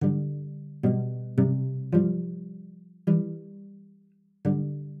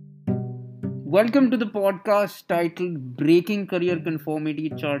Welcome to the podcast titled Breaking Career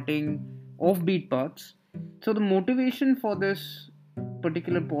Conformity Charting Offbeat Paths. So, the motivation for this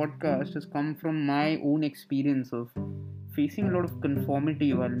particular podcast has come from my own experience of facing a lot of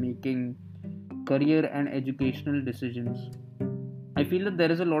conformity while making career and educational decisions. I feel that there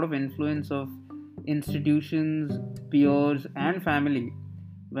is a lot of influence of institutions, peers, and family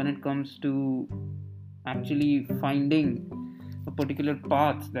when it comes to actually finding a particular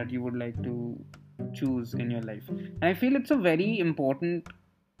path that you would like to choose in your life. And I feel it's a very important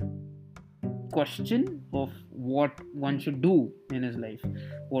question of what one should do in his life,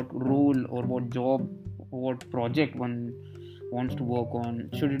 what role or what job or what project one wants to work on.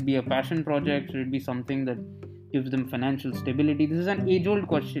 Should it be a passion project? Should it be something that gives them financial stability? This is an age old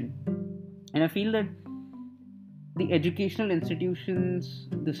question. And I feel that the educational institutions,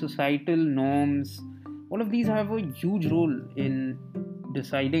 the societal norms, all of these have a huge role in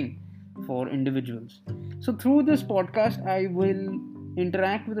deciding for individuals. So, through this podcast, I will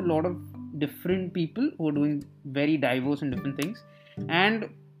interact with a lot of different people who are doing very diverse and different things and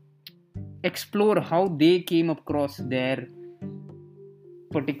explore how they came across their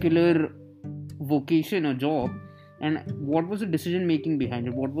particular vocation or job and what was the decision making behind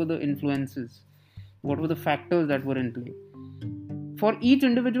it, what were the influences, what were the factors that were in play. For each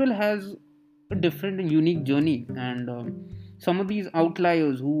individual has a different and unique journey, and some of these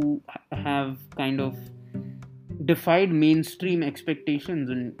outliers who have kind of defied mainstream expectations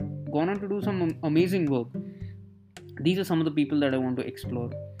and gone on to do some amazing work, these are some of the people that I want to explore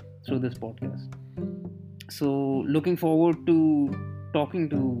through this podcast. So looking forward to talking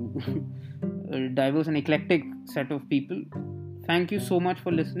to a diverse and eclectic set of people. Thank you so much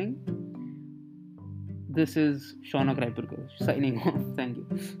for listening. This is Shaunak Raipurkar signing off. Thank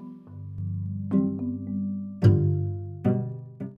you.